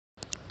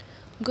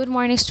Good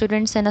morning,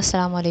 students, and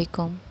Assalamu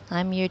alaikum.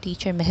 I'm your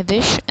teacher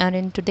Mehvish, and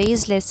in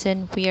today's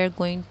lesson, we are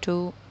going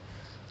to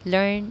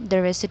learn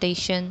the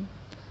recitation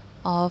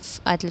of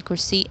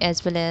Ayat-Al-Kursi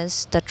as well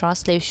as the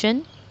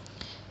translation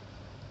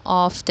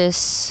of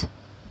this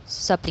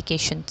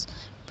supplications.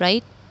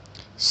 Right?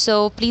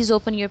 So, please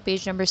open your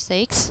page number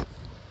 6.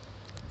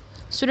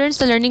 Students,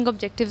 the learning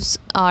objectives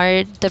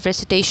are the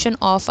recitation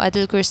of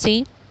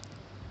Ayat-Al-Kursi,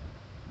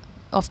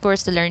 of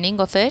course, the learning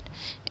of it,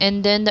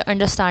 and then the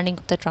understanding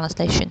of the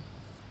translation.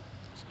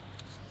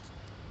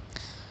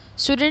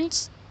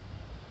 Students,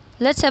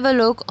 let's have a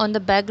look on the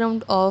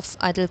background of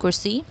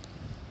Ayat-Al-Kursi.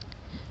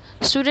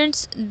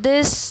 Students,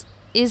 this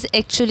is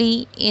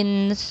actually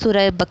in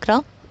Surah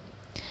Al-Baqarah,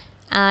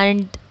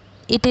 and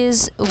it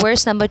is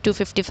verse number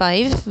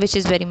 255, which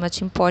is very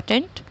much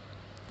important.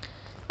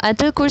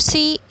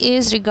 Ayat-Al-Kursi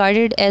is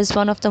regarded as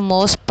one of the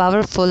most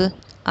powerful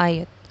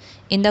ayat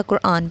in the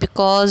Quran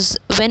because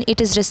when it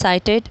is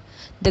recited,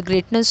 the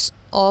greatness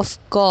of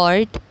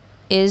God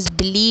is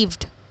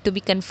believed to be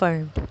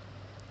confirmed.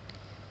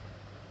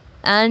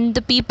 And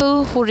the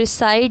people who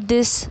recite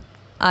this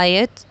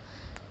ayat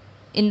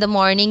in the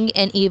morning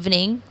and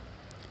evening,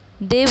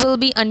 they will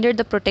be under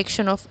the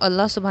protection of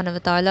Allah subhanahu wa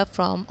ta'ala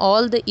from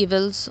all the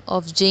evils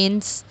of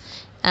jinns,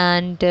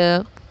 and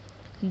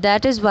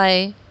that is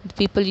why the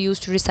people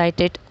used to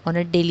recite it on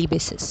a daily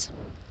basis.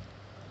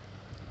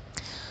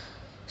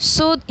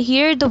 So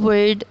here the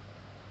word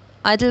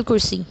Adil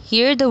Kursi,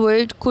 here the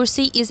word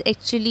Kursi is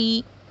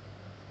actually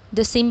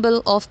the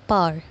symbol of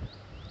power,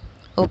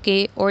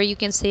 okay, or you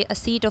can say a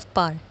seat of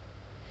power,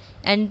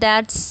 and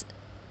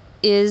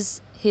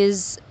is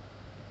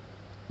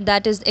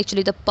that is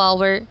actually the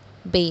power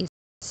base,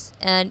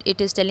 and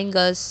it is telling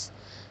us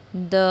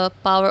the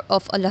power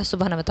of Allah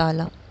subhanahu wa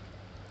ta'ala,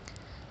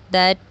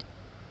 that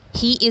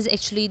he is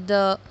actually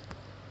the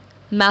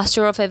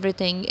master of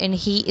everything, and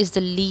he is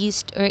the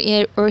least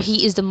or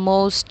he is the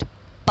most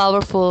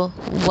powerful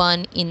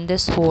one in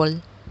this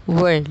whole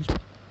world.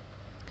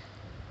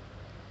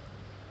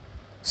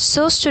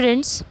 So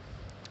students,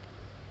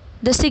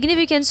 the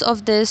significance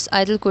of this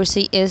Ayatul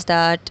Kursi is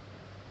that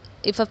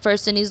if a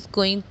person is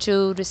going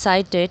to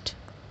recite it,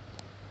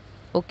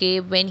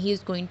 okay, when he is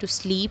going to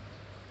sleep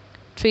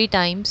 3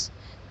 times,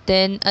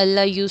 then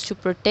Allah used to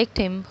protect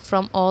him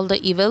from all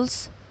the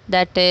evils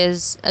that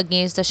is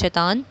against the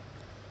shaitan.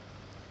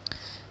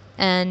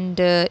 And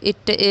it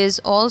is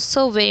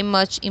also very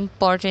much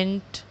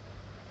important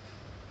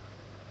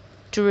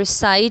to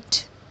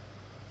recite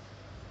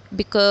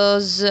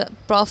because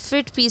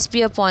Prophet, peace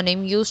be upon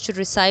him, used to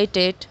recite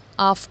it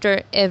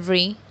after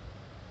every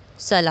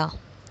salah.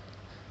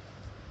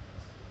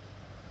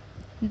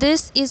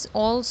 This is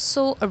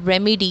also a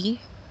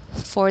remedy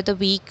for the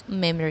weak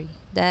memory,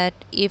 that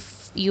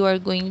if you are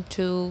going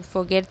to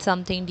forget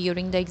something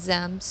during the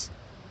exams,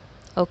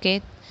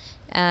 okay,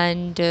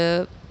 and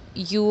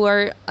you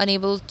are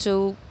unable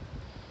to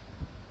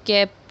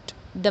keep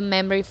the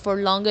memory for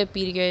longer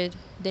period,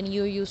 then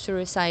you used to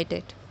recite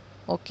it,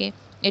 okay,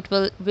 it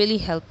will really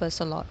help us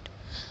a lot.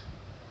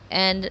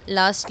 And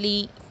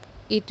lastly,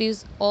 it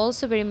is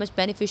also very much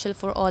beneficial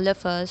for all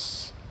of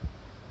us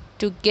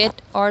to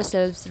get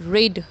ourselves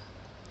rid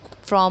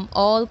from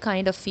all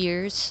kind of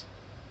fears,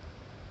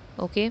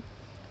 okay,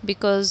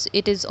 because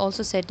it is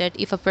also said that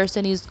if a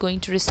person is going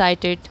to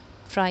recite it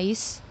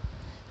thrice,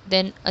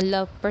 then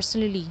Allah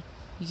personally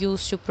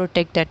used to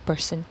protect that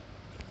person.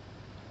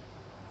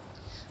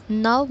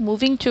 Now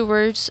moving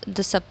towards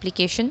the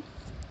supplication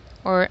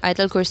or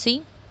Ayatul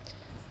Kursi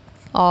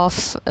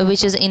of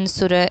which is in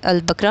Surah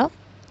Al-Baqarah.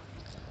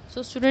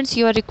 So students,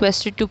 you are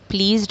requested to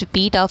please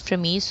repeat after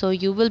me so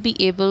you will be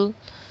able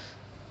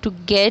to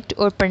get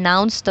or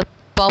pronounce the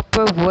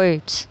proper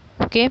words,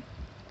 okay.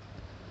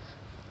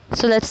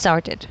 So let's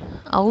start it.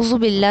 A'udhu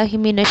billahi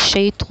minash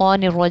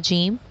shaitanir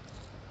rajim.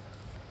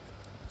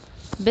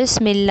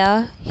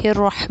 Bismillahir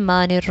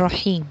rahmanir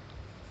rahim.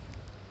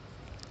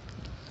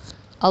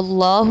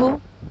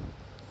 Allahu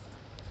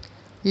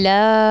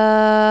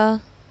la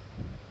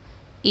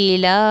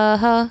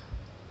ilaha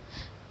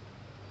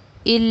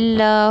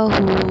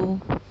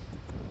illahu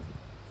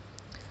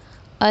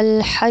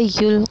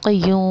al-hayyul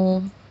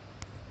qayyum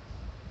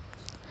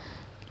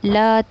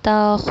la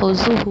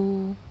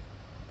ta'khuzuhu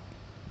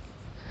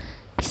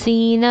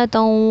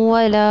sinatan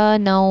wala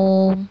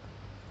nawm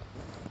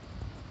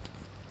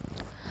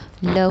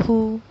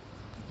lahu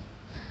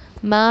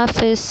ma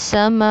fis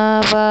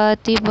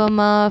samawati wa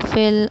ma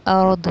fil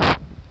ard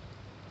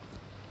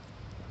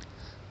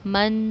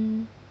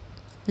man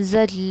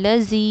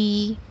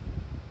zallazi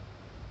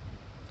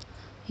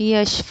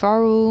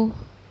yashfa'u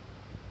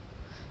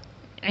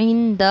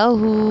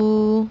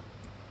indahu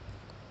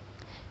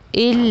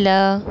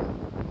illa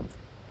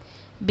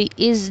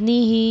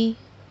biiznihi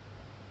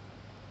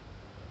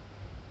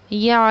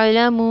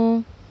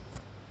ya'lamu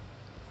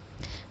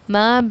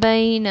ma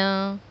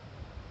bayna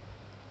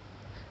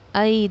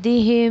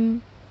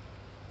aydihim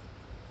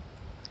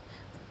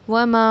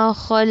wa ma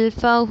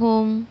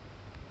khalfahum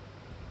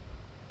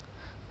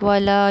wa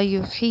la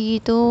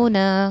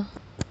yuhituna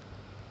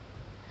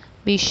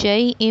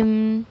بشيء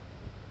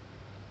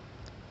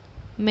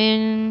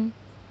من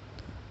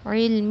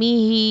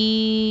علمه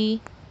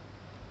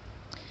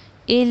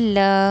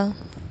إلا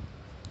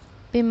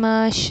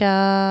بما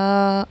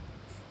شاء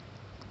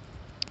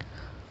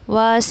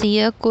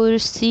وسع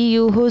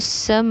كرسيه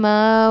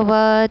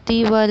السماوات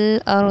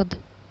والأرض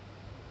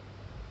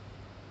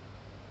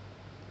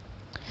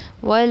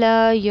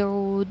ولا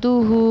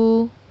يعوده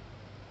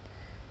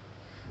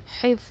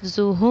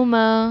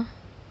حفظهما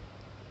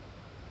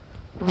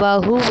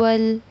وهو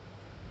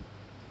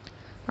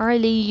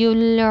العلي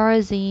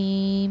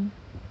العظيم.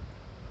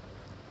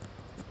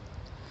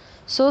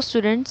 So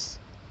students,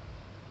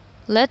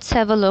 let's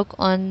have a look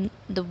on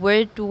the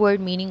word to word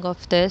meaning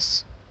of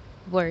this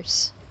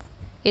verse.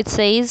 It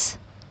says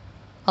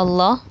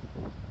Allah,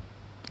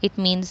 it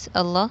means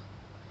Allah.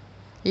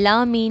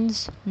 La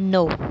means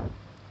no.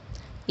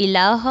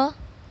 Ilaha,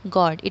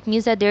 God, it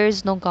means that there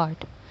is no God.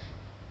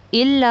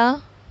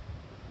 Illa,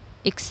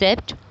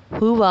 except.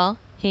 Huwa,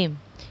 him,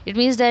 it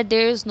means that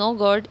there is no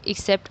God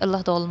except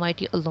Allah the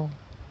Almighty alone.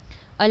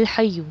 Al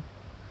Hayyu,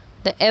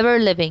 the ever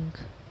living.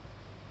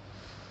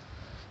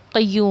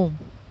 Qayyum,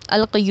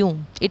 Al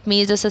Qayyum, it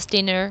means the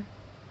sustainer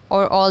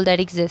or all that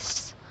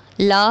exists.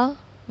 La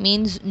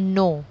means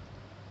no.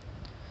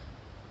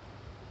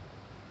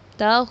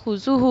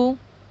 Ta'khuzuhu,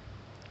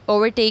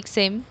 overtakes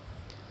him.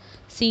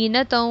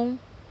 Sinatun,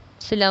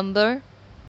 slumber.